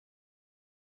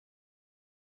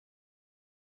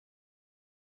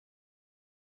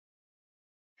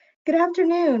Good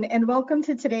afternoon and welcome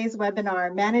to today's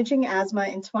webinar, Managing Asthma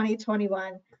in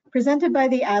 2021, presented by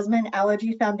the Asthma and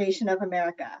Allergy Foundation of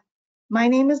America. My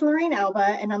name is Lorene Alba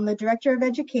and I'm the Director of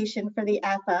Education for the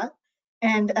AAFA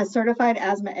and a certified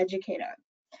asthma educator.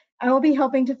 I will be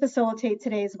helping to facilitate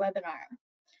today's webinar.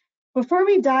 Before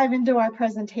we dive into our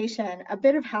presentation, a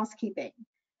bit of housekeeping.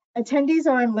 Attendees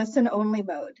are in listen-only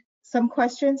mode. Some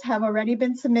questions have already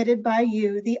been submitted by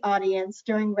you, the audience,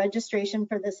 during registration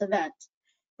for this event.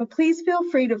 But please feel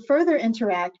free to further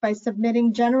interact by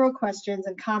submitting general questions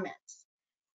and comments.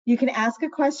 You can ask a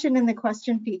question in the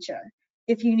question feature.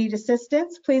 If you need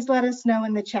assistance, please let us know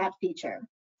in the chat feature.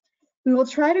 We will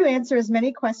try to answer as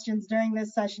many questions during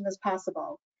this session as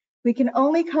possible. We can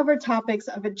only cover topics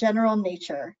of a general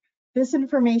nature. This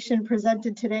information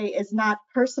presented today is not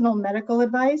personal medical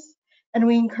advice, and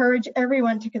we encourage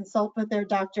everyone to consult with their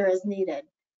doctor as needed.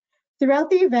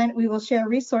 Throughout the event, we will share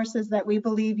resources that we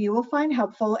believe you will find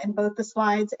helpful in both the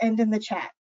slides and in the chat.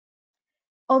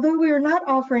 Although we are not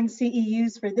offering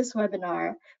CEUs for this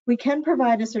webinar, we can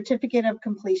provide a certificate of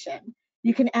completion.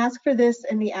 You can ask for this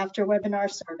in the after webinar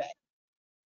survey.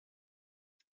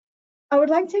 I would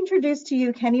like to introduce to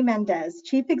you Kenny Mendez,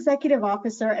 Chief Executive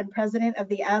Officer and President of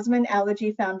the Asthma and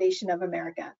Allergy Foundation of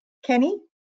America. Kenny?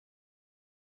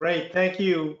 Great, thank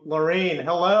you, Lorene.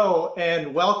 Hello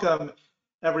and welcome,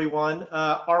 everyone.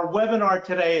 Our webinar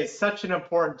today is such an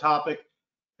important topic,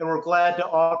 and we're glad to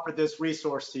offer this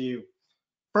resource to you.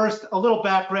 First, a little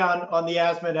background on the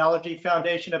Asthma and Allergy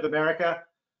Foundation of America,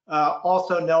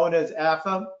 also known as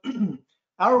AAFA.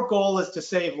 Our goal is to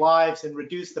save lives and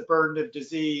reduce the burden of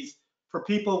disease for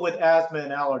people with asthma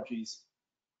and allergies.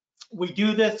 We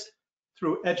do this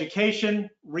through education,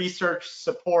 research,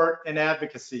 support, and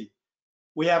advocacy.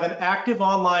 We have an active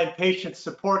online patient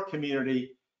support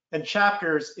community and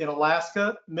chapters in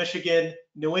Alaska, Michigan,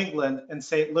 New England, and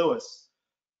St. Louis.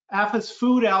 AAFA's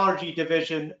Food Allergy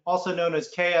Division, also known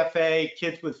as KFA,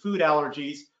 Kids with Food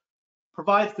Allergies,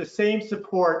 provides the same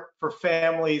support for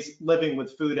families living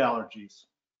with food allergies.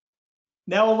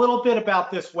 Now a little bit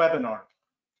about this webinar.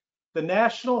 The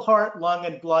National Heart, Lung,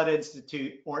 and Blood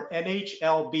Institute, or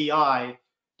NHLBI,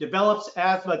 develops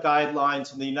asthma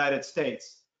guidelines in the United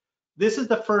States. This is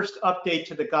the first update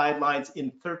to the guidelines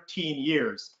in 13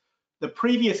 years. The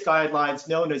previous guidelines,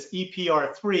 known as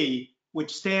EPR3,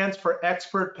 which stands for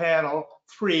Expert Panel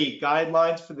 3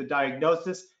 Guidelines for the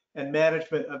Diagnosis and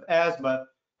Management of Asthma,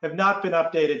 have not been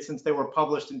updated since they were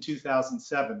published in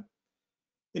 2007.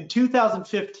 In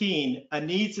 2015, a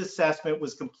needs assessment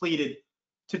was completed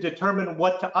to determine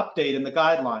what to update in the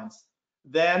guidelines.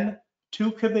 Then, 2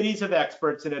 committees of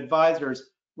experts and advisors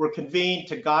were convened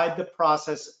to guide the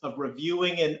process of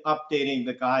reviewing and updating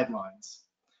the guidelines.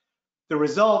 The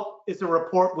result is a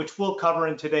report which we'll cover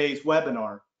in today's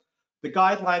webinar. The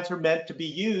guidelines are meant to be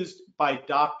used by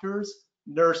doctors,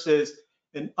 nurses,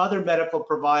 and other medical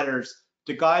providers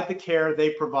to guide the care they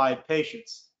provide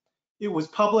patients. It was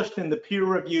published in the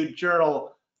peer-reviewed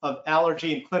Journal of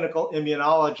Allergy and Clinical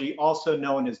Immunology, also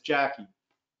known as JACI.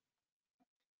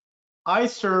 I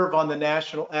serve on the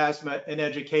National Asthma and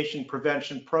Education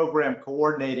Prevention Program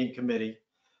Coordinating Committee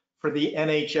for the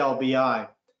NHLBI.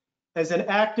 As an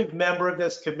active member of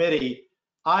this committee,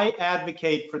 I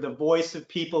advocate for the voice of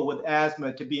people with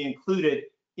asthma to be included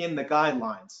in the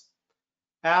guidelines.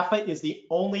 AAFA is the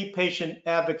only patient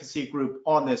advocacy group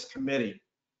on this committee.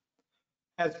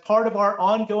 As part of our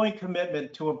ongoing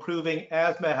commitment to improving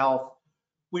asthma health,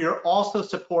 we are also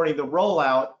supporting the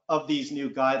rollout of these new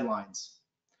guidelines.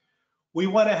 We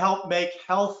want to help make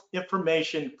health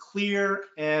information clear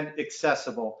and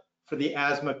accessible for the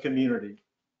asthma community.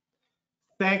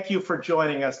 Thank you for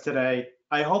joining us today.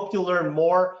 I hope you'll learn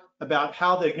more about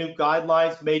how the new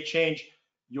guidelines may change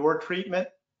your treatment.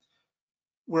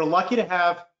 We're lucky to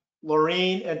have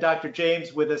Lorene and Dr.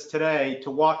 James with us today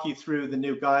to walk you through the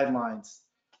new guidelines.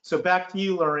 So back to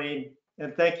you, Lorene,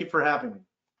 and thank you for having me.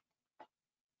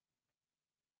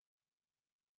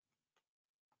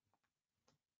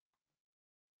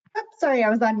 Sorry, I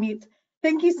was on mute.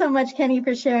 Thank you so much, Kenny,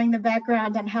 for sharing the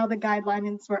background on how the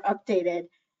guidelines were updated.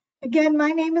 Again, my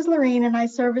name is Lorene and I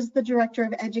serve as the Director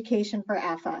of Education for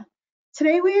AAFA.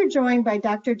 Today we are joined by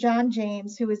Dr. John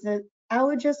James, who is an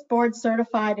allergist board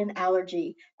certified in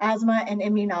allergy, asthma, and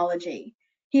immunology.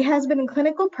 He has been in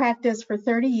clinical practice for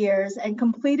 30 years and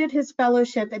completed his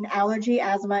fellowship in allergy,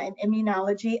 asthma, and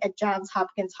immunology at Johns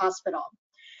Hopkins Hospital.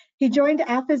 He joined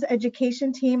AAFA's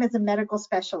education team as a medical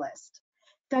specialist.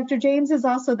 Dr. James is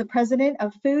also the president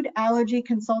of Food Allergy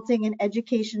Consulting and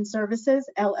Education Services,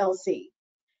 LLC.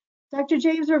 Dr.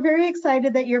 James, we're very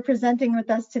excited that you're presenting with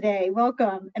us today.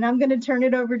 Welcome, and I'm going to turn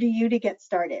it over to you to get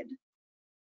started.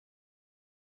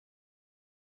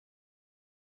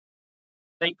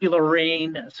 Thank you,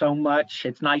 Lorene, so much.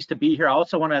 It's nice to be here. I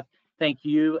also want to thank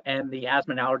you and the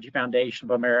Asthma and Allergy Foundation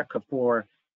of America for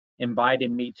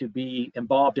inviting me to be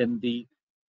involved in the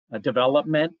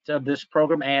development of this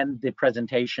program and the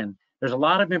presentation. There's a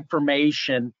lot of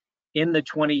information in the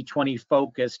 2020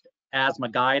 focused asthma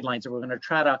guidelines, and we're going to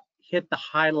try to hit the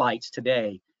highlights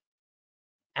today.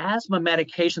 Asthma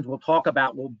medications we'll talk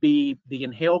about will be the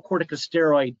inhaled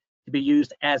corticosteroid to be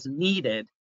used as needed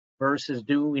versus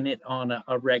doing it on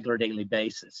a regular daily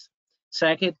basis.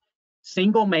 Second,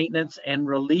 single maintenance and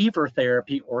reliever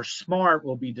therapy, or SMART,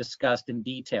 will be discussed in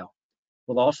detail.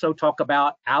 We'll also talk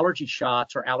about allergy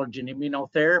shots or allergen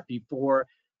immunotherapy for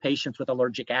patients with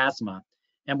allergic asthma.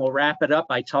 And we'll wrap it up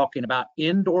by talking about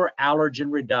indoor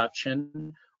allergen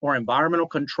reduction or environmental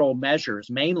control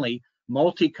measures, mainly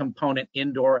multi-component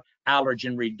indoor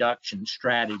allergen reduction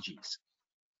strategies.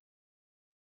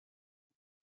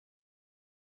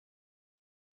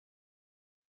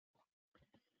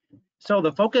 So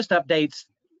the focused updates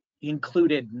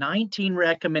included 19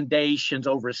 recommendations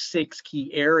over 6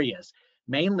 key areas,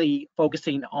 mainly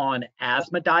focusing on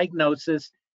asthma diagnosis,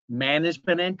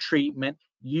 management, and treatment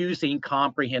using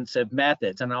comprehensive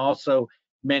methods. And I also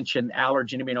mentioned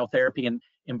allergen immunotherapy and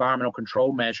environmental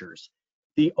control measures.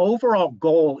 The overall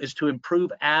goal is to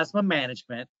improve asthma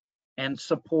management and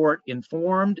support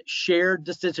informed, shared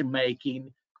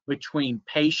decision-making between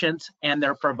patients and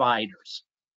their providers.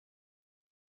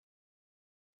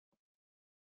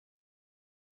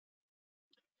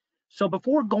 So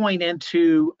before going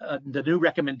into the new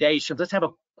recommendations, let's have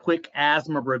a quick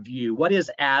asthma review. What is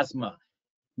asthma?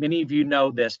 Many of you know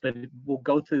this, but we'll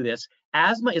go through this.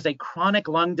 Asthma is a chronic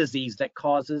lung disease that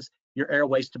causes your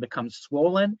airways to become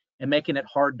swollen and making it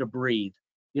hard to breathe.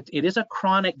 It is a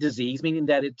chronic disease, meaning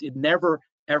that it never,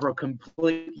 ever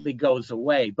completely goes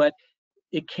away, but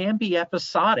it can be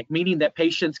episodic, meaning that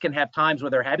patients can have times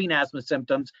where they're having asthma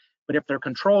symptoms, but if they're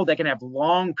controlled, they can have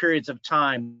long periods of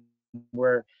time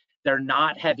where they're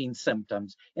not having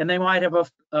symptoms, and they might have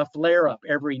a flare-up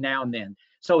every now and then.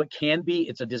 So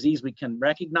it's a disease we can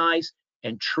recognize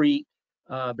and treat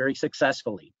very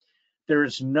successfully.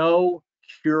 There's no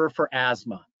cure for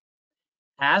asthma.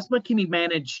 Asthma can be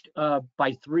managed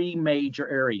by 3 major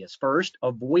areas. First,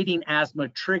 avoiding asthma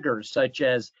triggers such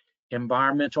as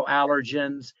environmental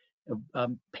allergens,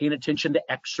 paying attention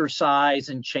to exercise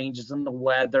and changes in the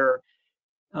weather,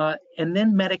 and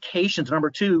then medications. Number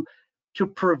 2, to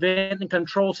prevent and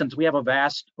control, since we have a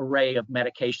vast array of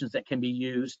medications that can be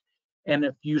used, and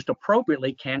if used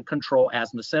appropriately, can control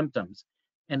asthma symptoms.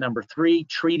 And number 3,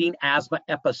 treating asthma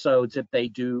episodes if they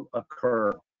do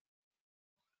occur.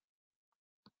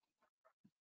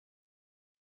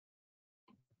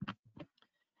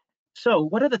 So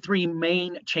what are the 3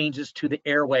 main changes to the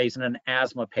airways in an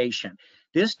asthma patient?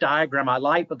 This diagram I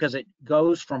like because it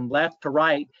goes from left to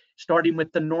right, starting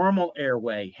with the normal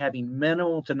airway, having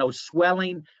minimal to no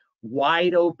swelling,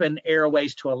 wide open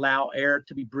airways to allow air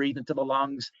to be breathed into the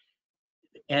lungs,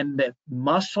 and the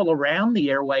muscle around the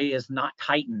airway is not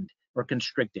tightened or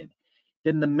constricted.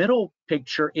 Then the middle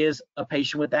picture is a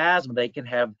patient with asthma. They can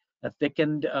have a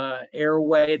thickened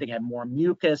airway, they can have more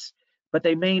mucus, but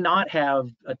they may not have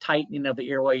a tightening of the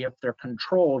airway if they're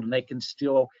controlled, and they can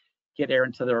still get air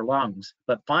into their lungs.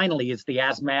 But finally, it's the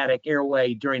asthmatic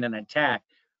airway during an attack,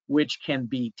 which can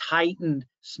be tightened,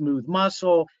 smooth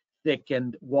muscle,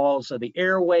 thickened walls of the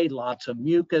airway, lots of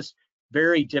mucus,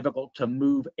 very difficult to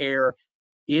move air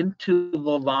into the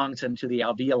lungs and to the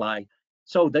alveoli.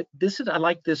 So I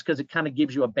like this because it kind of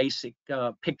gives you a basic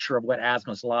picture of what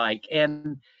asthma is like.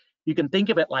 And you can think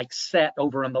of it like set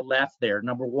over on the left there.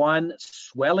 Number 1,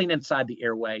 swelling inside the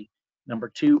airway. Number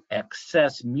 2,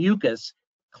 excess mucus,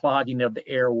 clogging of the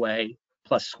airway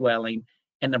plus swelling.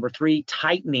 And number 3,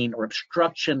 tightening or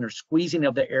obstruction or squeezing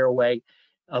of the airway,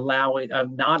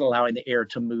 not allowing the air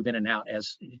to move in and out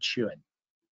as it should.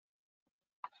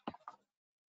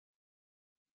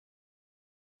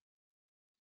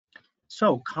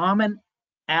 So common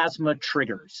asthma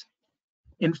triggers.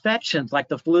 Infections like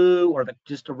the flu or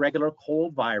just a regular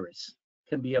cold virus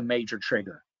can be a major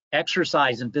trigger.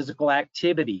 Exercise and physical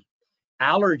activity.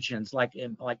 Allergens like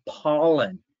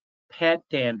pollen, pet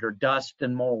dander, dust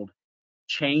and mold.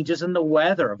 Changes in the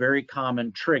weather, a very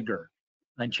common trigger,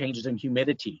 and changes in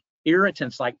humidity.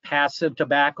 Irritants like passive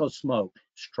tobacco smoke,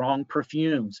 strong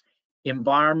perfumes,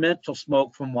 environmental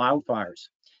smoke from wildfires.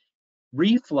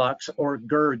 Reflux or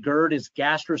GERD. GERD is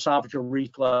gastroesophageal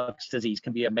reflux disease,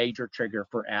 can be a major trigger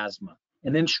for asthma.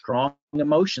 And then strong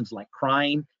emotions like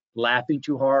crying, laughing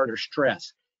too hard, or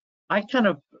stress. I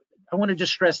want to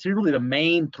just stress through really the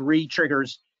main 3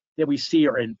 triggers that we see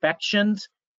are infections,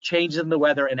 changes in the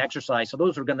weather, and exercise. So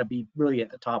those are going to be really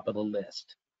at the top of the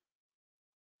list.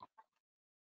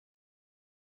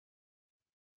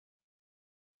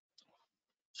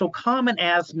 So common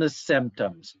asthma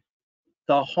symptoms.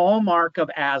 The hallmark of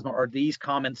asthma are these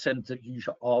common symptoms that you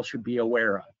all should be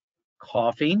aware of: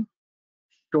 coughing,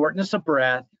 shortness of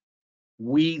breath,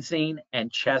 wheezing,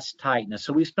 and chest tightness.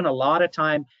 So we spend a lot of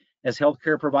time as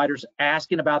healthcare providers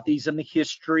asking about these in the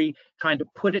history, trying to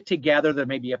put it together. There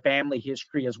may be a family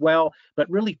history as well, but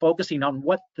really focusing on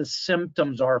what the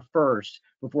symptoms are first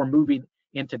before moving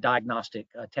into diagnostic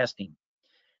testing.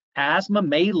 Asthma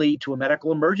may lead to a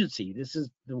medical emergency. This is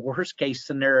the worst case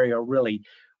scenario, really,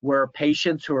 where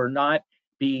patients who are not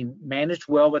being managed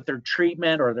well with their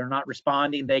treatment or they're not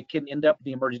responding, they can end up in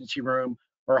the emergency room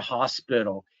or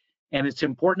hospital. And it's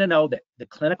important to know that the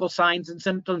clinical signs and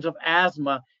symptoms of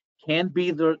asthma can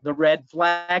be the red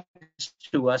flags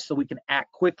to us, so we can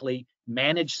act quickly,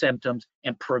 manage symptoms,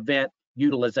 and prevent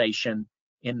utilization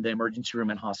in the emergency room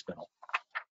and hospital.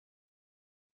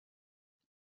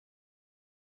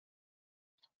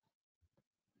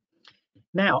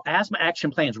 Now, asthma action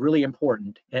plan is really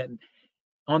important. And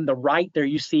on the right there,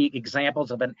 you see examples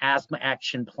of an asthma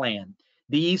action plan.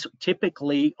 These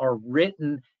typically are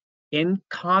written in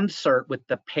concert with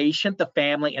the patient, the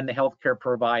family, and the healthcare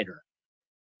provider.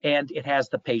 And it has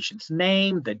the patient's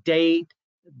name, the date,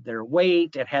 their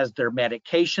weight, it has their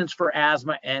medications for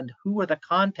asthma, and who are the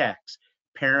contacts: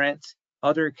 parents,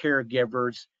 other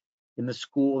caregivers. In the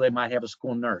school, they might have a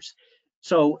school nurse.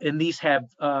 So, and these have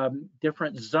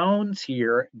different zones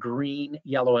here: green,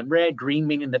 yellow, and red. Green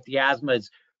meaning that the asthma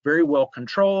is very well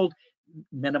controlled,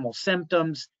 minimal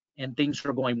symptoms, and things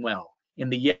are going well. In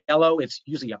the yellow, it's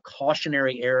usually a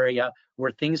cautionary area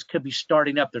where things could be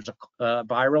starting up. There's a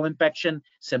viral infection,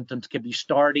 symptoms could be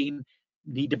starting,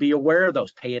 need to be aware of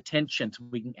those, pay attention so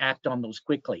we can act on those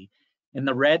quickly. In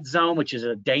the red zone, which is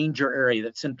a danger area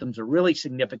that symptoms are really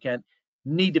significant,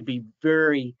 need to be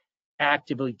very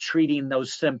actively treating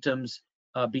those symptoms,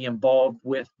 be involved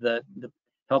with the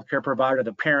healthcare provider,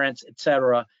 the parents,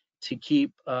 etc., to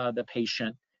keep the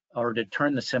patient, or to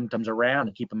turn the symptoms around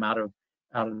and keep them out of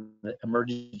the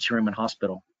emergency room and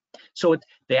hospital. So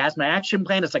the asthma action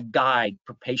plan is a guide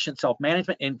for patient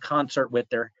self-management in concert with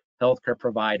their healthcare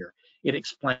provider. It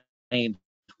explains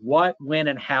what, when,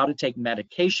 and how to take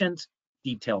medications,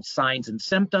 details signs and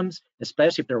symptoms,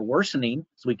 especially if they're worsening,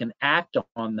 so we can act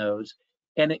on those,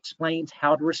 and explains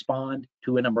how to respond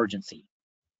to an emergency.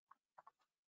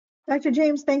 Dr.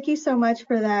 James, thank you so much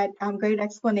for that great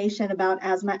explanation about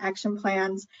asthma action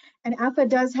plans. And AAFA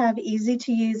does have easy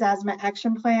to use asthma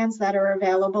action plans that are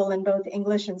available in both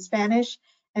English and Spanish,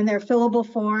 and they're fillable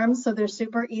forms, so they're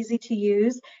super easy to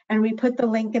use. And we put the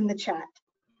link in the chat.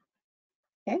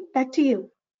 Okay, back to you.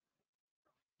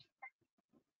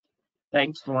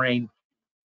 Thanks, Lorene.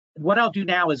 What I'll do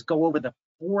now is go over the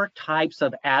 4 types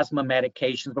of asthma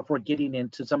medications before getting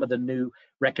into some of the new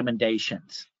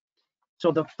recommendations.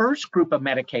 So the first group of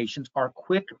medications are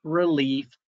quick relief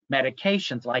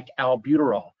medications like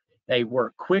albuterol. They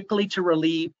work quickly to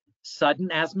relieve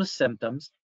sudden asthma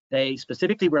symptoms. They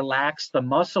specifically relax the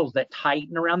muscles that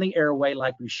tighten around the airway,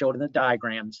 like we showed in the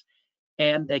diagrams,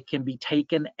 and they can be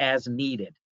taken as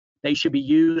needed. They should be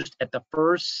used at the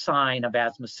first sign of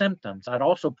asthma symptoms. I'd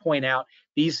also point out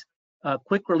these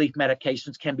quick relief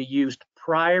medications can be used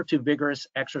prior to vigorous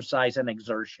exercise and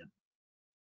exertion.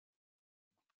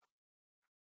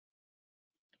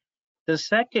 The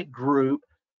second group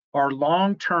are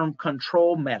long-term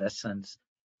control medicines,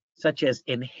 such as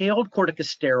inhaled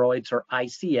corticosteroids, or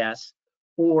ICS,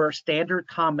 or standard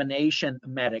combination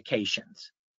medications.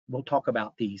 We'll talk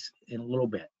about these in a little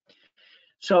bit.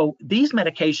 So these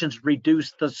medications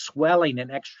reduce the swelling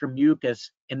and extra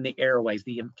mucus in the airways,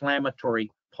 the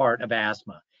inflammatory part of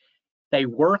asthma. They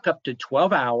work up to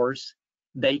 12 hours.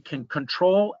 They can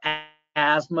control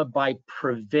asthma by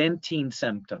preventing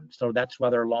symptoms. So that's why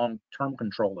they're long-term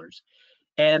controllers.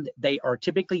 And they are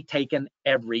typically taken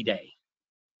every day.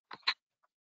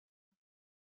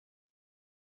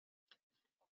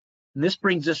 And this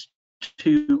brings us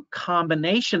to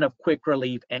combination of quick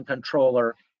relief and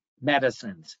controller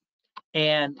medicines.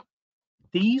 And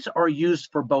these are used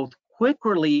for both quick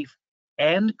relief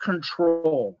and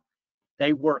control.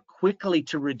 They work quickly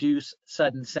to reduce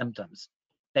sudden symptoms.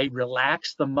 They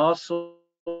relax the muscles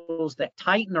that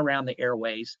tighten around the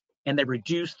airways, and they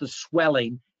reduce the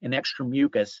swelling and extra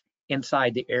mucus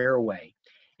inside the airway.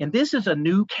 And this is a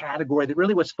new category that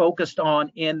really was focused on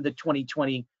in the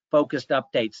 2020 focused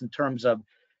updates in terms of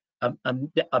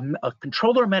a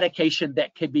controller medication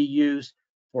that could be used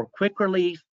for quick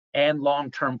relief and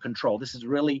long-term control. This is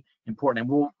really important,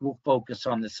 and we'll focus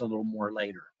on this a little more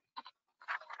later.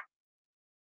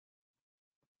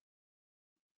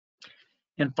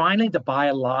 And finally, the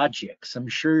biologics. I'm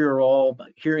sure you're all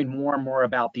hearing more and more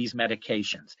about these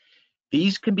medications.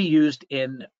 These can be used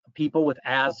in people with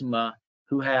asthma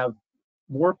who have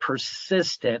more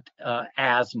persistent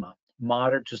asthma,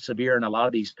 moderate to severe in a lot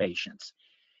of these patients.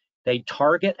 They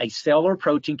target a cellular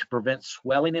protein to prevent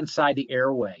swelling inside the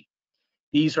airway.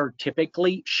 These are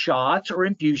typically shots or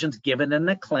infusions given in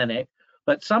the clinic,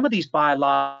 but some of these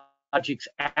biologics,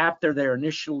 after they're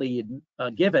initially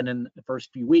given in the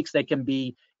first few weeks, they can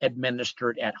be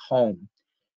administered at home.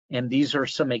 And these are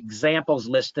some examples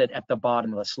listed at the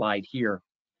bottom of the slide here.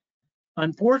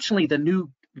 Unfortunately, the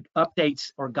new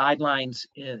updates or guidelines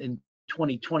in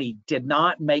 2020 did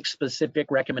not make specific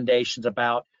recommendations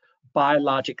about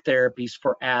biologic therapies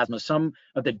for asthma. Some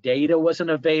of the data wasn't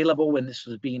available when this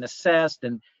was being assessed,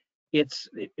 and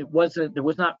there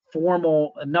was not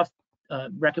formal enough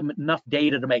enough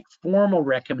data to make formal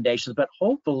recommendations. But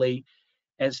hopefully,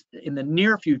 as in the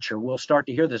near future, we'll start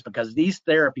to hear this, because these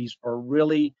therapies are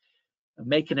really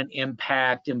making an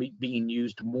impact and being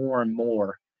used more and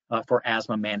more for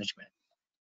asthma management.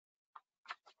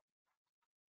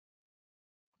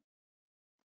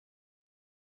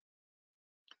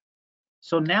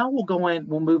 So now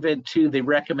we'll move into the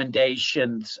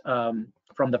recommendations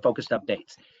from the focused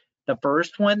updates. The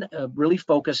first one really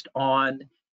focused on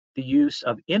the use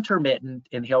of intermittent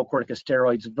inhaled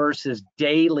corticosteroids versus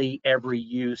daily every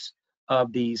use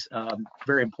of these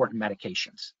very important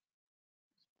medications.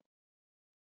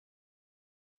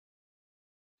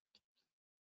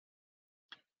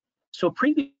 So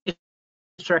previous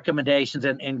recommendations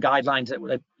and guidelines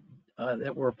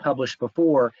that were published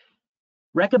before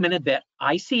recommended that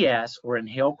ICS, or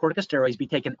inhaled corticosteroids, be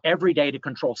taken every day to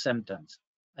control symptoms.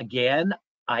 Again,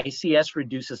 ICS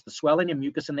reduces the swelling and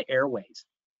mucus in the airways.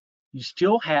 You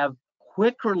still have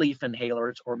quick relief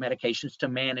inhalers or medications to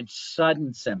manage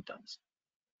sudden symptoms.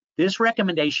 This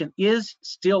recommendation is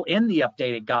still in the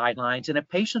updated guidelines, and if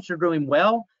patients are doing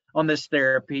well on this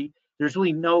therapy, there's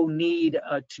really no need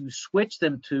to switch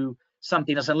them to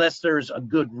something else unless there's a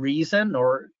good reason,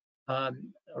 or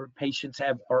patients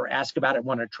ask about it,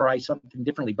 want to try something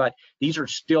differently, but these are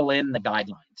still in the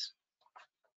guidelines.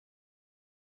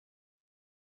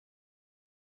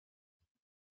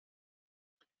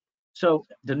 So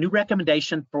the new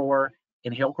recommendation for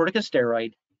inhaled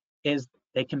corticosteroid is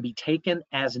they can be taken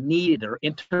as needed or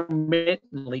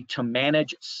intermittently to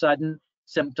manage sudden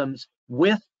symptoms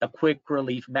with a quick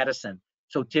relief medicine.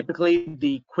 So typically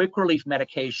the quick relief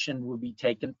medication will be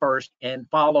taken first and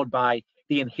followed by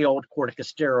the inhaled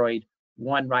corticosteroid,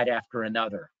 one right after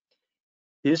another.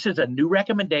 This is a new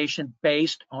recommendation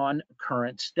based on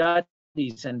current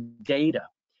studies and data.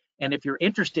 And if you're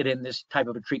interested in this type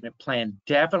of a treatment plan,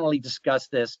 definitely discuss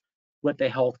this with the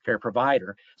healthcare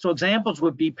provider. So examples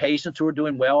would be patients who are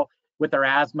doing well with their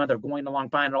asthma, they're going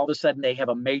along fine, and all of a sudden they have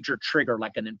a major trigger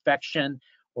like an infection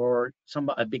or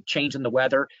a big change in the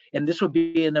weather. And this would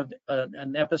be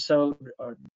an episode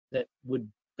that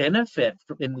would benefit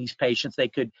in these patients. They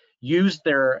could use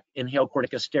their inhaled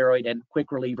corticosteroid and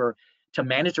quick reliever to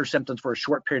manage their symptoms for a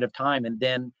short period of time and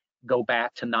then go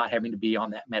back to not having to be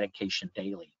on that medication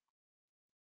daily.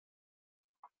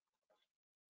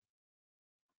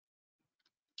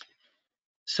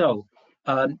 So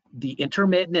the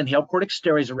intermittent inhaled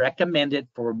corticosteroids are recommended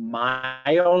for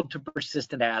mild to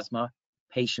persistent asthma,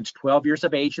 patients 12 years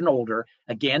of age and older,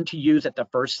 again to use at the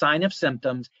first sign of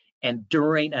symptoms and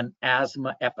during an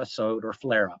asthma episode or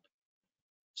flare-up.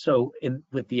 So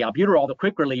with the albuterol, the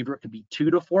quick reliever, it could be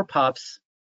 2 to 4 puffs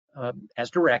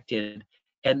as directed.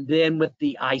 And then with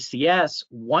the ICS,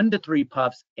 1 to 3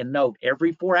 puffs, and note,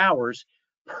 every 4 hours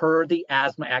per the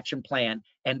asthma action plan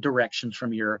and directions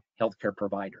from your healthcare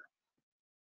provider.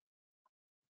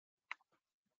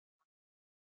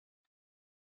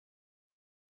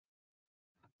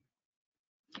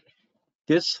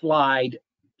 This slide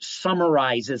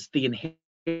summarizes the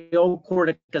inhaled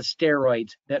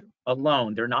corticosteroids that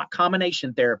alone, they're not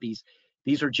combination therapies.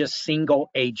 These are just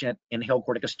single agent inhaled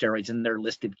corticosteroids, and they're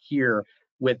listed here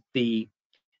with the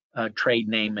trade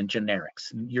name and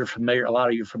generics. You're familiar, a lot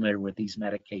of you are familiar with these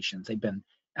medications. They've been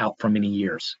out for many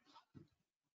years.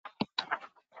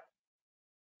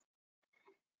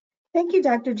 Thank you,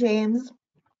 Dr. James.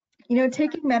 You know,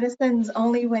 taking medicines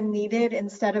only when needed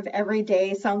instead of every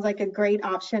day sounds like a great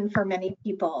option for many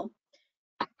people.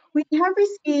 We have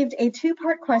received a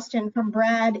two-part question from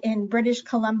Brad in British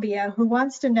Columbia, who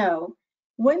wants to know,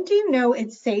 when do you know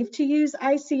it's safe to use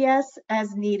ICS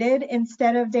as needed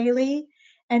instead of daily?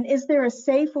 And is there a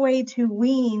safe way to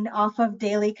wean off of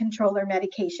daily controller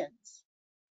medications?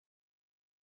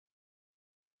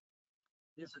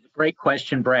 This is a great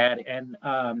question, Brad. And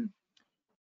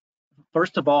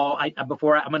First of all,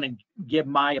 before I'm going to give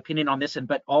my opinion on this,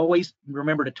 but always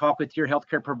remember to talk with your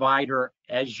healthcare provider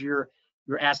as you're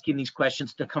asking these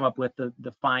questions to come up with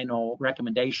the final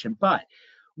recommendation. But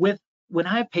when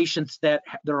I have patients that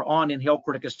they're on inhaled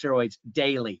corticosteroids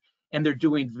daily and they're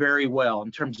doing very well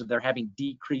in terms of they're having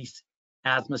decreased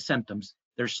asthma symptoms,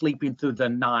 they're sleeping through the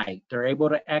night, they're able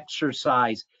to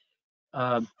exercise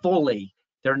fully,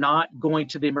 they're not going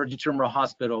to the emergency room or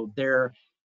hospital, they're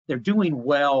doing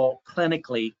well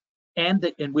clinically,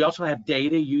 and we also have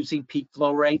data using peak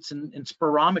flow rates and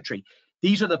spirometry.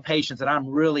 These are the patients that I'm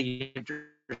really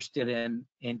interested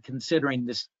in considering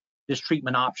this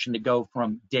treatment option to go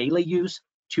from daily use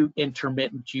to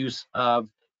intermittent use of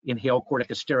inhaled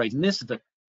corticosteroids. And this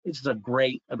is a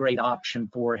great option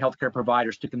for healthcare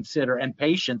providers to consider, and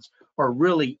patients are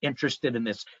really interested in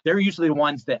this. They're usually the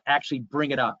ones that actually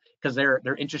bring it up because they're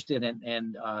interested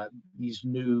in these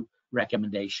new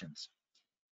recommendations.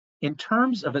 In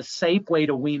terms of a safe way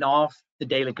to wean off the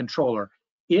daily controller,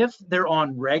 if they're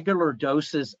on regular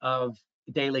doses of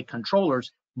daily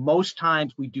controllers, most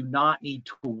times we do not need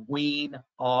to wean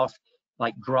off,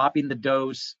 like dropping the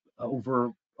dose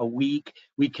over a week.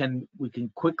 We can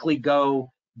quickly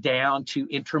go down to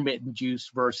intermittent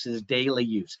use versus daily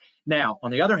use. Now,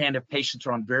 on the other hand, if patients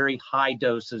are on very high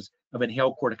doses of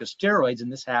inhaled corticosteroids,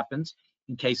 and this happens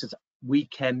in cases, we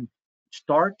can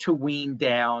start to wean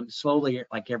down slowly,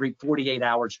 like every 48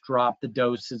 hours, drop the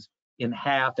doses in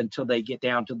half until they get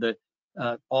down to the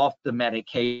off the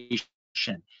medication.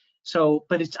 So,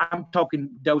 but I'm talking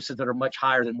doses that are much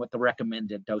higher than what the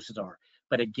recommended doses are.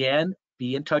 But again,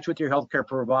 be in touch with your healthcare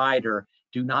provider.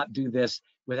 Do not do this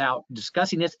without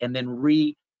discussing this and then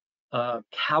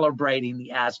calibrating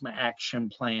the asthma action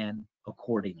plan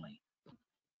accordingly.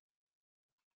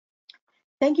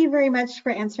 Thank you very much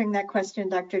for answering that question,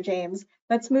 Dr. James.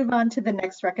 Let's move on to the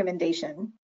next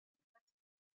recommendation.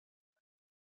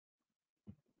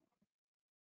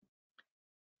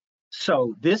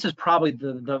 So this is probably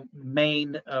the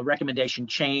main recommendation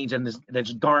change, and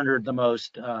that's garnered the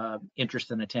most interest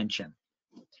and attention.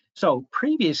 So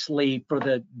previously, for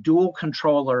the dual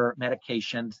controller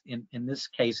medications, in this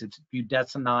case, it's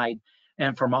budesonide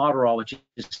and formoterol, which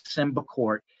is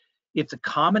Symbicort. It's a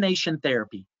combination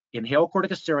therapy, inhaled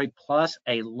corticosteroid plus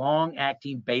a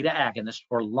long-acting beta agonist,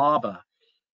 or LABA.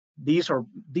 These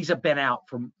have been out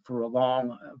for a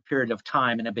long period of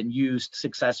time and have been used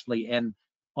successfully in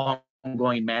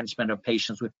ongoing management of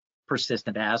patients with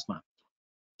persistent asthma.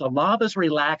 The LABAs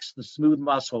relax the smooth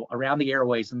muscle around the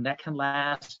airways, and that can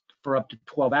last for up to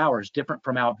 12 hours, different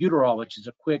from albuterol, which is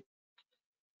a quick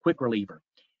reliever.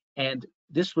 And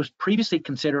this was previously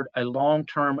considered a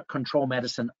long-term control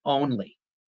medicine only.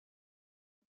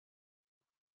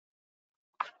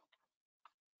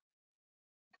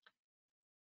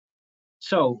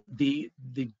 So the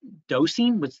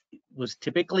dosing was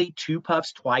typically 2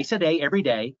 puffs twice a day, every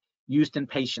day, used in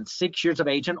patients 6 years of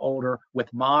age and older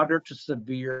with moderate to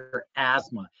severe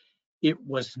asthma. It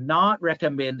was not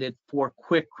recommended for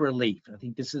quick relief. I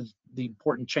think this is the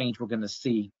important change we're going to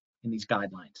see in these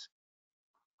guidelines.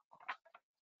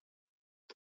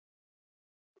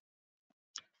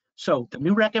 So the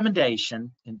new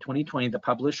recommendation in 2020, the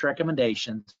published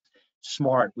recommendations,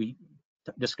 SMART, we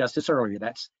discussed this earlier,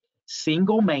 that's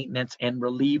single maintenance and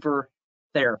reliever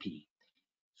therapy.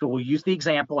 So we'll use the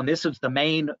example, and this is the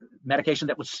main medication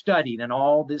that was studied and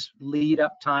all this lead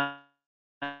up time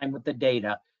with the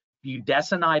data,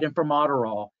 budesonide and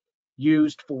formoterol,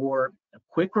 used for a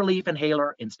quick relief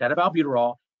inhaler instead of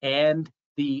albuterol and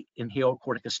the inhaled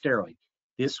corticosteroid.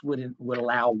 This would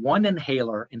allow 1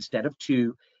 inhaler instead of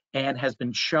 2 and has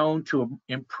been shown to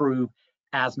improve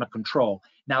asthma control.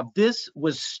 Now, this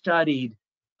was studied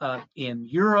in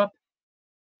Europe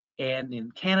and in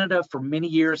Canada for many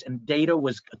years, and data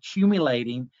was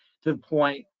accumulating to the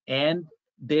point and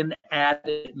then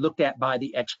looked at by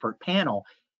the expert panel.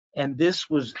 And this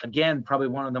was, again, probably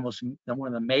one of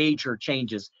the major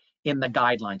changes in the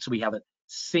guidelines. So we have a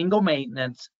single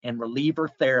maintenance and reliever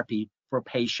therapy for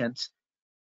patients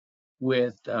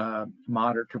with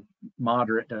moderate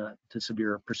to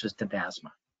severe persistent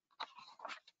asthma.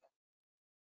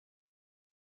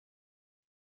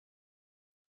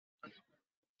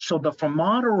 So the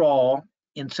formoterol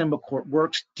in Symbicort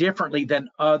works differently than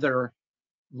other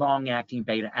long-acting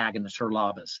beta agonists or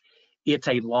LABAs. It's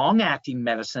a long-acting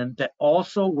medicine that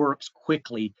also works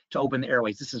quickly to open the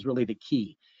airways. This is really the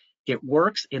key. It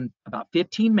works in about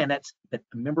 15 minutes, but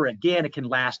remember, again, it can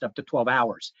last up to 12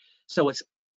 hours. So it's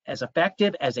as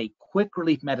effective as a quick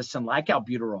relief medicine like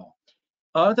albuterol.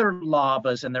 Other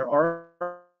LABAs, and there are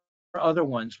other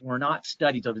ones were not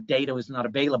studied, so the data was not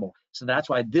available. So that's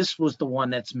why this was the one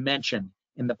that's mentioned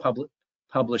in the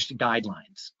published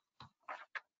guidelines.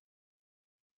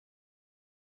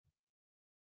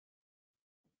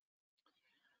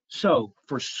 So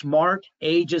for SMART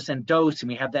ages and dosing,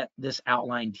 we have this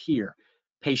outlined here.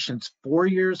 Patients 4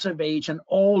 years of age and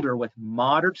older with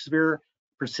moderate to severe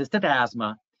persistent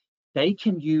asthma, they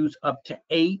can use up to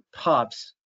 8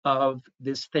 puffs of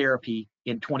this therapy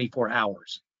in 24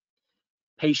 hours.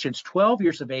 Patients 12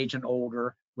 years of age and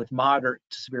older with moderate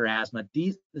to severe asthma,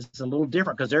 this is a little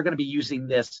different because they're going to be using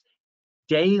this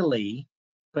daily,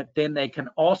 but then they can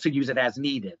also use it as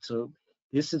needed. So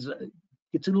this is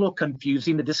it's a little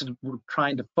confusing, but we're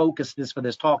trying to focus this for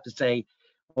this talk to say,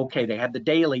 okay, they have the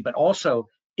daily, but also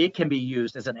it can be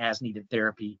used as an as needed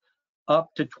therapy up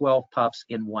to 12 puffs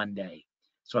in one day.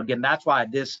 So again, that's why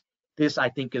this I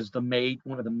think is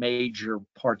one of the major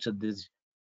parts of these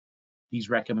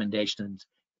recommendations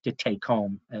to take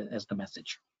home as the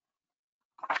message.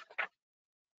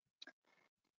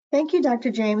 Thank you,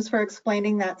 Dr. James, for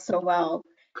explaining that so well.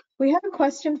 We have a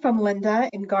question from Linda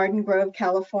in Garden Grove,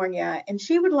 California, and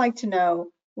she would like to know,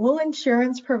 will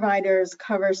insurance providers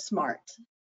cover SMART?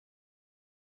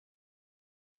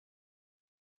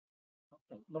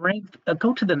 Lorene,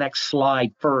 go to the next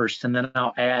slide first, and then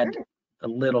I'll add a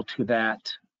little to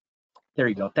that. There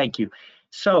you go. Thank you.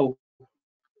 So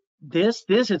this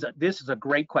is a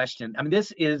great question. I mean,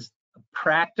 this is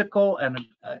practical and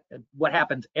what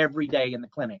happens every day in the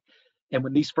clinic. And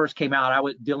when these first came out, I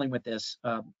was dealing with this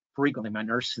frequently. My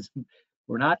nurses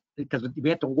were not, because we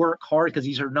have to work hard because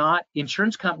these are not,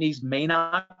 insurance companies may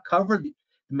not cover the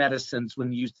medicines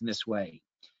when used in this way.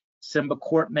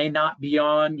 Symbicort may not be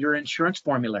on your insurance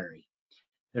formulary.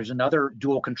 There's another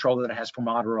dual controller that has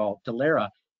formoterol, Dulera,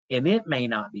 and it may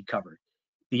not be covered.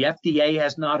 The FDA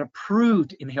has not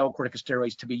approved inhaled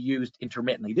corticosteroids to be used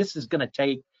intermittently. This is going to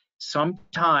take some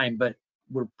time, but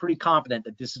we're pretty confident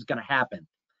that this is going to happen.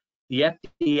 The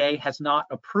FDA has not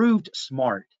approved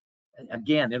SMART.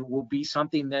 Again, it will be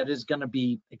something that is going to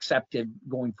be accepted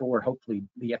going forward. Hopefully,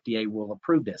 the FDA will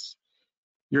approve this.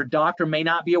 Your doctor may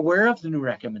not be aware of the new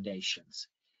recommendations.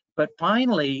 But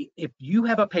finally, if you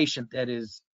have a patient that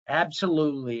is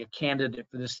absolutely a candidate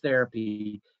for this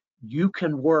therapy, you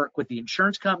can work with the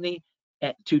insurance company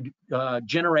to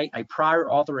generate a prior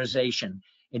authorization,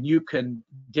 and you can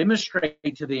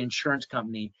demonstrate to the insurance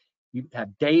company, you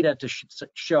have data to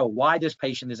show why this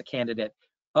patient is a candidate.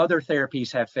 Other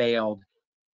therapies have failed,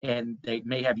 and they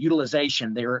may have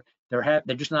utilization. They're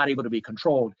just not able to be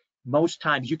controlled. Most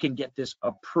times you can get this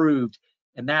approved,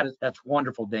 and that's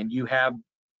wonderful. Then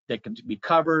they can be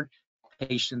covered.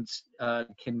 Patients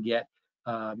can get,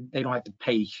 they don't have to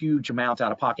pay huge amounts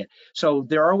out of pocket. So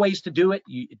there are ways to do it.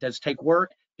 It does take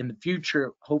work. In the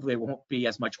future, hopefully it won't be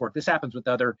as much work. This happens with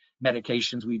other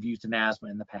medications we've used in asthma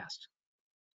in the past.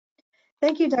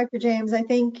 Thank you, Dr. James. I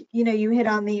think, you hit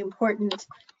on the important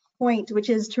point, which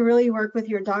is to really work with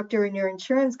your doctor and your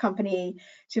insurance company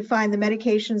to find the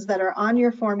medications that are on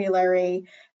your formulary,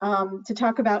 to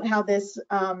talk about how this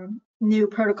new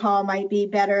protocol might be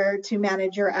better to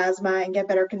manage your asthma and get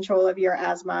better control of your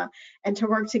asthma, and to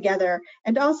work together.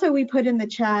 And also, we put in the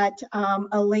chat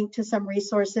a link to some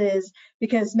resources,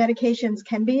 because medications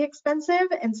can be expensive,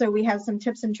 and so we have some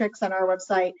tips and tricks on our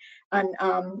website on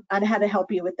how to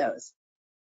help you with those.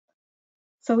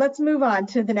 So let's move on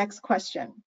to the next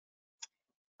question.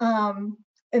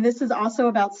 And this is also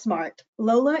about SMART.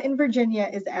 Lola in Virginia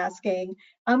is asking,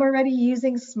 I'm already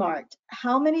using SMART.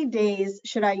 How many days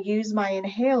should I use my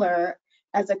inhaler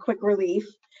as a quick relief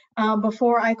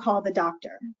before I call the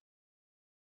doctor?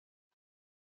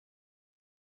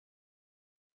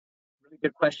 Really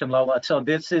good question, Lola. So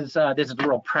this is a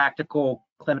real practical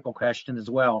clinical question as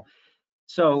well.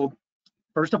 So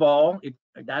first of all,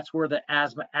 that's where the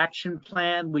asthma action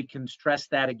plan, we can stress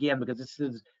that again, because this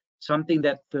is something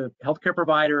that the healthcare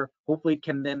provider hopefully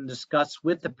can then discuss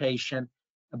with the patient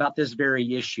about this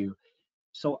very issue.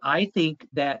 So I think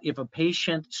that if a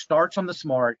patient starts on the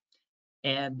SMART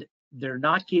and they're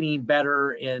not getting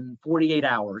better in 48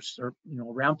 hours or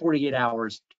around 48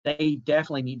 hours, they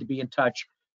definitely need to be in touch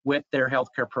with their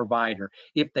healthcare provider.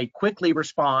 If they quickly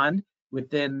respond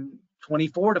within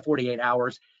 24 to 48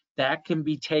 hours, that can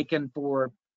be taken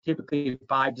for typically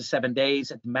 5 to 7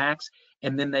 days at the max,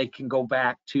 and then they can go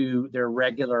back to their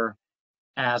regular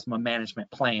asthma management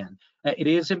plan. It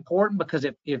is important because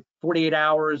if 48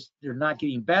 hours they're not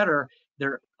getting better,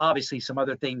 there are obviously some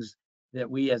other things that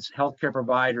we as healthcare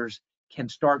providers can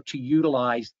start to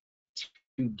utilize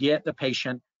to get the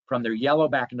patient from their yellow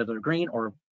back into their green,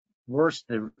 or worse,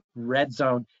 the red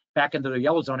zone back into the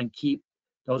yellow zone, and keep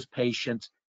those patients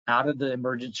out of the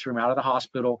emergency room, out of the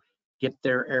hospital, get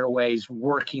their airways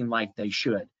working like they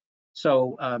should.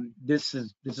 So this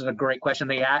is a great question.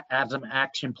 The Asthma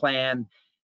Action Plan,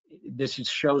 this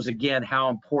shows again how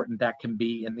important that can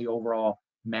be in the overall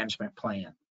management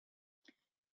plan.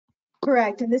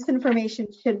 Correct, and this information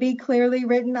should be clearly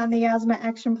written on the Asthma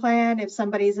Action Plan. If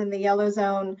somebody's in the yellow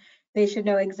zone, they should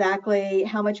know exactly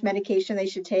how much medication they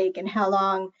should take and how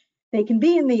long they can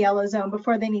be in the yellow zone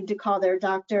before they need to call their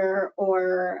doctor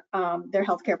or their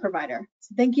healthcare provider.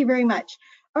 So thank you very much.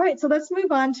 All right, so let's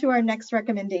move on to our next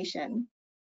recommendation.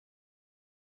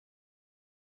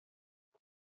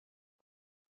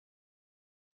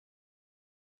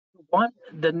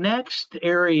 The next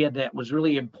area that was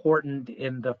really important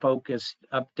in the focus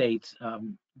updates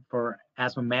for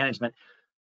asthma management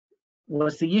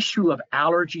was the issue of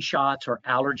allergy shots or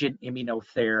allergen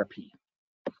immunotherapy.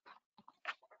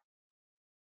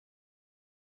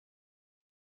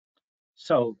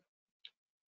 So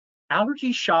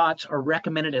allergy shots are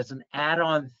recommended as an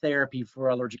add-on therapy for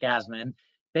allergic asthma. And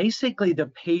basically, the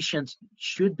patients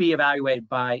should be evaluated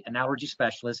by an allergy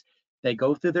specialist. They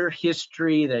go through their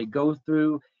history, they go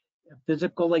through a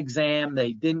physical exam,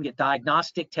 they then get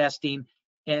diagnostic testing,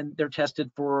 and they're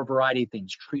tested for a variety of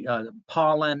things,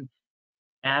 pollen,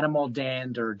 animal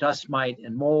dander, dust mite,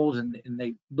 and mold, and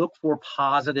they look for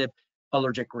positive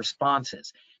allergic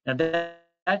responses. Now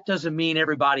that doesn't mean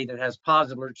everybody that has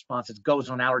positive allergic responses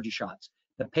goes on allergy shots.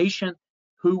 The patient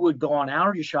who would go on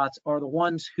allergy shots are the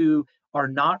ones who are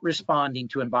not responding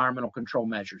to environmental control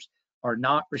measures, are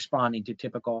not responding to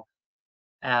typical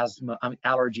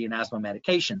allergy and asthma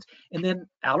medications. And then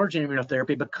allergen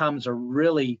immunotherapy becomes a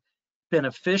really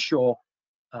beneficial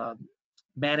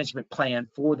management plan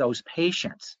for those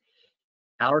patients.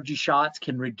 Allergy shots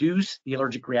can reduce the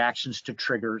allergic reactions to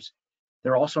triggers.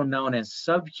 They're also known as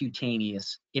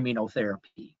subcutaneous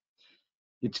immunotherapy.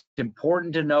 It's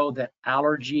important to know that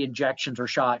allergy injections or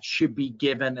shots should be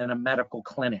given in a medical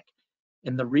clinic.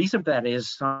 And the reason for that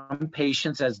is some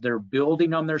patients, as they're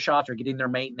building on their shots or getting their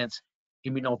maintenance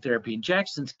immunotherapy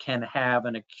injections, can have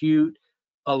an acute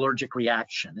allergic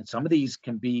reaction. And some of these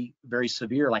can be very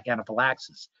severe, like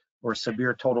anaphylaxis or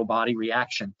severe total body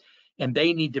reaction. And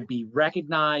they need to be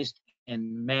recognized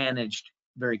and managed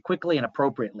very quickly and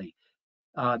appropriately.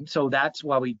 So that's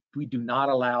why we do not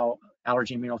allow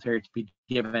allergy immunotherapy to be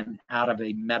given out of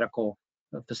a medical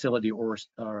facility or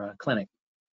a clinic.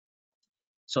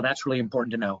 So that's really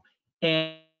important to know.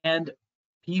 And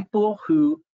people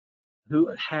who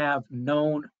have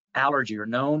known allergy or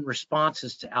known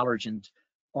responses to allergens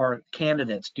or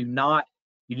candidates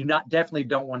definitely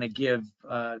don't want to give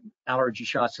allergy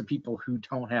shots to people who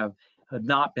have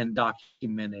not been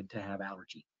documented to have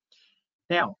allergy.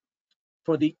 Now,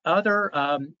 for the other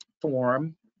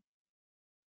form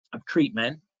of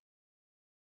treatment,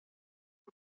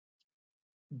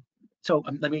 so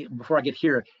before I get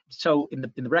here, so in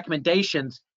the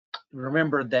recommendations,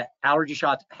 remember that allergy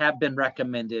shots have been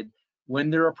recommended when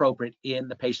they're appropriate in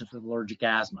the patients with allergic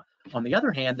asthma. On the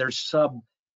other hand, there's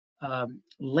sublingual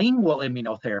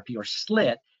immunotherapy or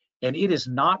SLIT, and it is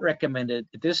not recommended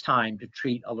at this time to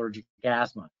treat allergic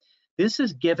asthma. This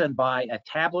is given by a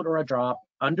tablet or a drop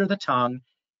under the tongue,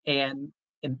 and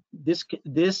this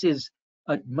is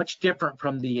much different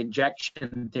from the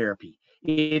injection therapy.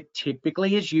 It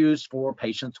typically is used for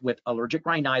patients with allergic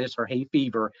rhinitis or hay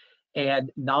fever,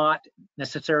 and not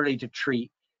necessarily to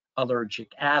treat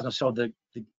allergic asthma. So the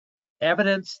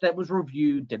evidence that was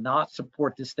reviewed did not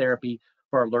support this therapy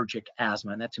for allergic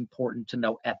asthma, and that's important to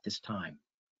know at this time.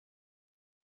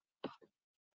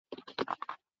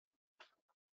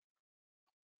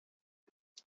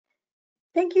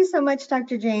 Thank you so much,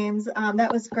 Dr. James.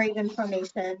 That was great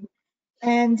information.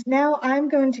 And now I'm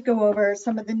going to go over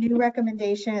some of the new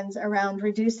recommendations around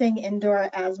reducing indoor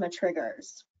asthma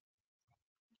triggers.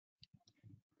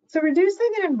 So reducing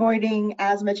and avoiding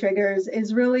asthma triggers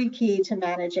is really key to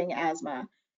managing asthma.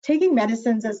 Taking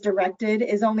medicines as directed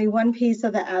is only one piece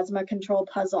of the asthma control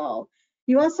puzzle.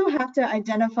 You also have to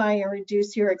identify and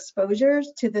reduce your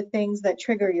exposures to the things that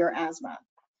trigger your asthma.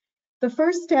 The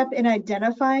first step in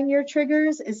identifying your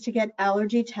triggers is to get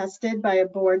allergy tested by a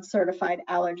board-certified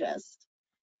allergist.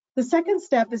 The second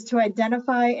step is to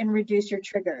identify and reduce your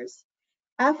triggers.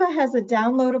 AAFA has a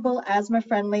downloadable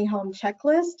asthma-friendly home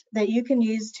checklist that you can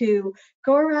use to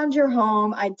go around your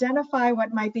home, identify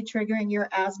what might be triggering your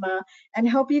asthma, and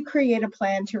help you create a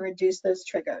plan to reduce those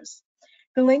triggers.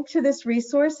 The link to this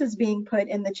resource is being put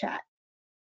in the chat.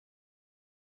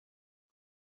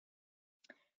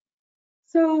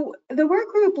 So the work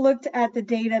group looked at the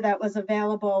data that was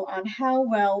available on how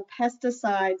well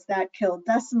pesticides that kill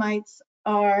dust mites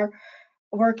are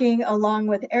working along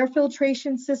with air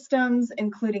filtration systems,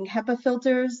 including HEPA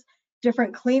filters,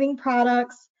 different cleaning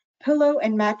products, pillow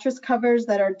and mattress covers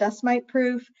that are dust mite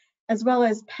proof, as well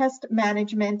as pest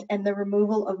management and the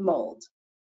removal of mold.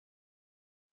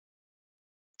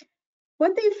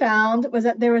 What they found was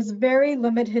that there was very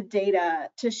limited data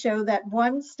to show that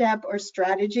one step or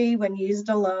strategy when used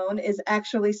alone is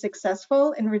actually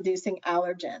successful in reducing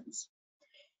allergens.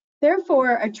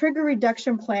 Therefore, a trigger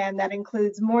reduction plan that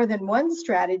includes more than one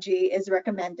strategy is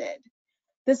recommended.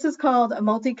 This is called a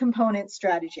multi-component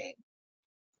strategy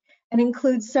and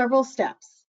includes several steps.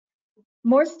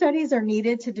 More studies are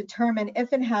needed to determine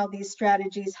if and how these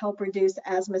strategies help reduce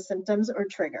asthma symptoms or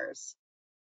triggers.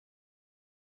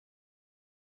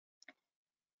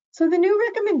 So the new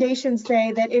recommendations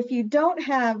say that if you don't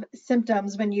have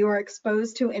symptoms when you are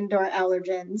exposed to indoor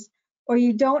allergens, or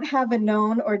you don't have a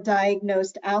known or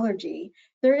diagnosed allergy,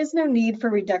 there is no need for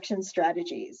reduction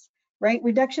strategies, right?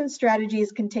 Reduction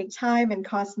strategies can take time and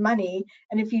cost money,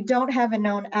 and if you don't have a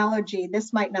known allergy,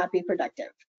 this might not be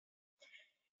productive.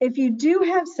 If you do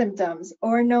have symptoms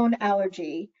or a known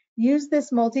allergy, use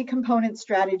this multi-component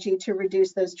strategy to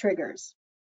reduce those triggers.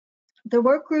 The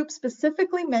work group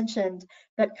specifically mentioned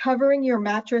that covering your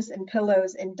mattress and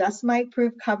pillows in dust mite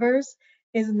proof covers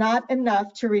is not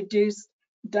enough to reduce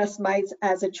dust mites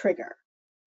as a trigger.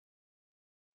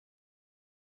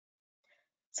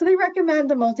 So they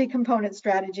recommend a multi-component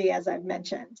strategy, as I've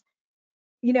mentioned.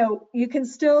 You know, you can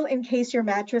still encase your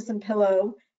mattress and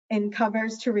pillow in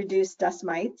covers to reduce dust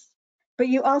mites, but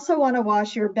you also want to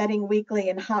wash your bedding weekly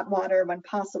in hot water when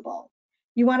possible.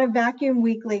 You want to vacuum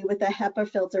weekly with a HEPA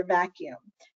filter vacuum,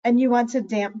 and you want to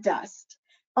damp dust.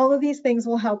 All of these things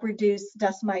will help reduce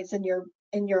dust mites in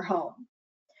your home.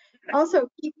 Also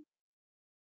keep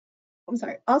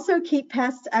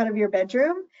pests out of your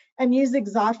bedroom and use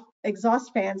exhaust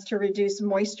fans to reduce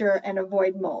moisture and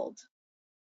avoid mold.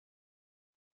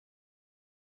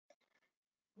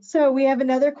 So we have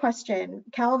another question.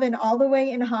 Calvin, all the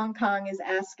way in Hong Kong, is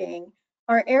asking,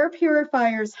 are air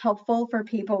purifiers helpful for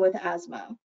people with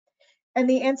asthma? And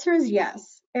the answer is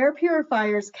yes. Air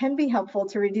purifiers can be helpful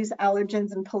to reduce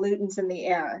allergens and pollutants in the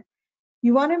air.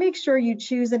 You want to make sure you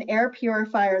choose an air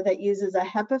purifier that uses a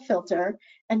HEPA filter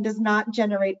and does not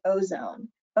generate ozone.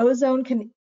 Ozone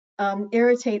can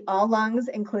irritate all lungs,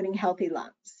 including healthy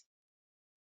lungs.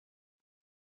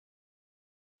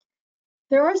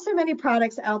 There are so many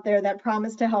products out there that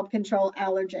promise to help control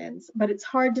allergens, but it's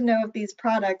hard to know if these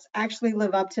products actually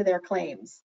live up to their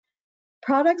claims.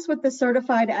 Products with the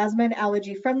certified asthma and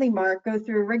allergy friendly mark go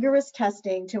through rigorous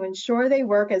testing to ensure they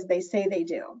work as they say they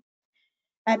do.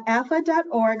 At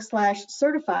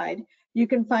AAFA.org/certified, you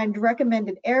can find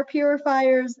recommended air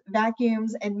purifiers,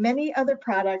 vacuums, and many other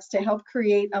products to help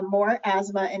create a more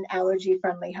asthma and allergy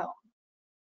friendly home.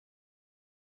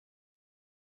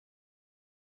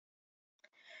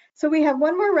 So we have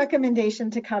one more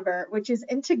recommendation to cover, which is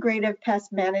integrative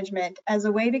pest management as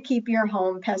a way to keep your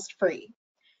home pest-free.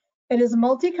 It is a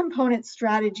multi-component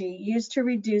strategy used to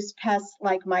reduce pests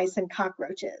like mice and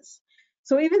cockroaches.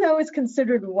 So even though it's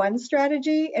considered one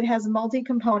strategy, it has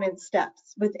multi-component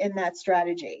steps within that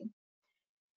strategy.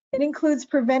 It includes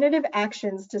preventative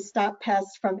actions to stop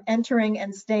pests from entering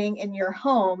and staying in your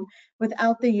home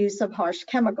without the use of harsh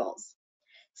chemicals.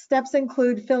 Steps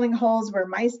include filling holes where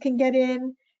mice can get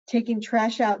in, taking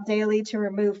trash out daily to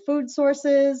remove food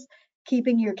sources,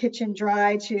 keeping your kitchen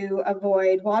dry to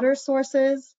avoid water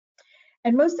sources.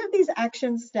 And most of these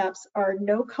action steps are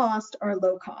no cost or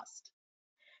low cost.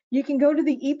 You can go to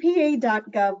the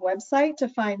EPA.gov website to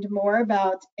find more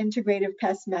about integrative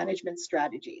pest management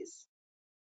strategies.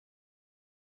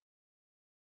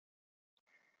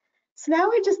 So now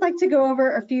I'd just like to go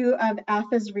over a few of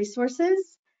AAFA's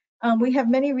resources. We have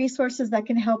many resources that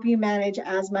can help you manage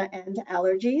asthma and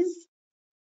allergies.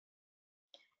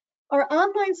 Our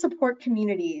online support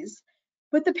communities.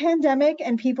 With the pandemic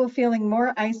and people feeling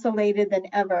more isolated than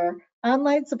ever,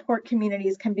 online support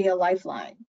communities can be a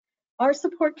lifeline. Our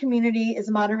support community is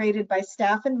moderated by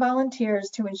staff and volunteers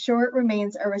to ensure it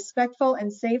remains a respectful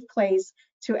and safe place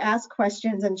to ask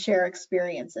questions and share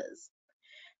experiences.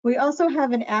 We also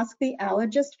have an Ask the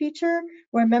Allergist feature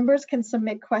where members can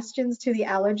submit questions to the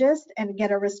allergist and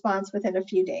get a response within a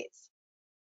few days.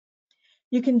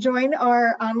 You can join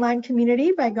our online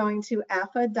community by going to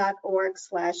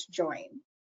aafa.org/join.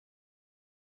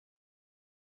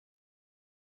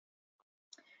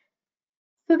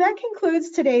 So that concludes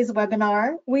today's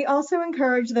webinar. We also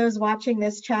encourage those watching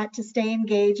this chat to stay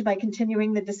engaged by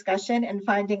continuing the discussion and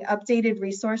finding updated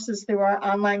resources through our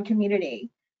online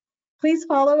community. Please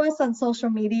follow us on social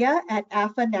media at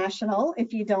AAFA National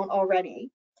if you don't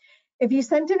already. If you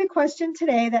sent in a question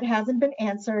today that hasn't been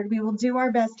answered, we will do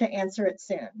our best to answer it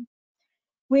soon.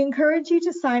 We encourage you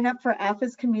to sign up for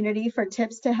AAFA's community for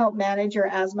tips to help manage your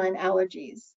asthma and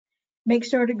allergies. Make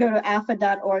sure to go to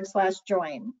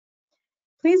aafa.org/join.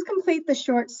 Please complete the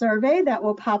short survey that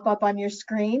will pop up on your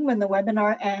screen when the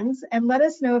webinar ends and let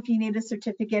us know if you need a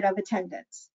certificate of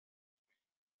attendance.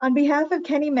 On behalf of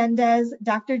Kenny Mendez,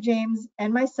 Dr. James,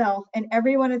 and myself, and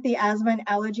everyone at the Asthma and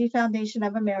Allergy Foundation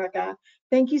of America,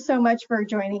 thank you so much for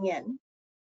joining in.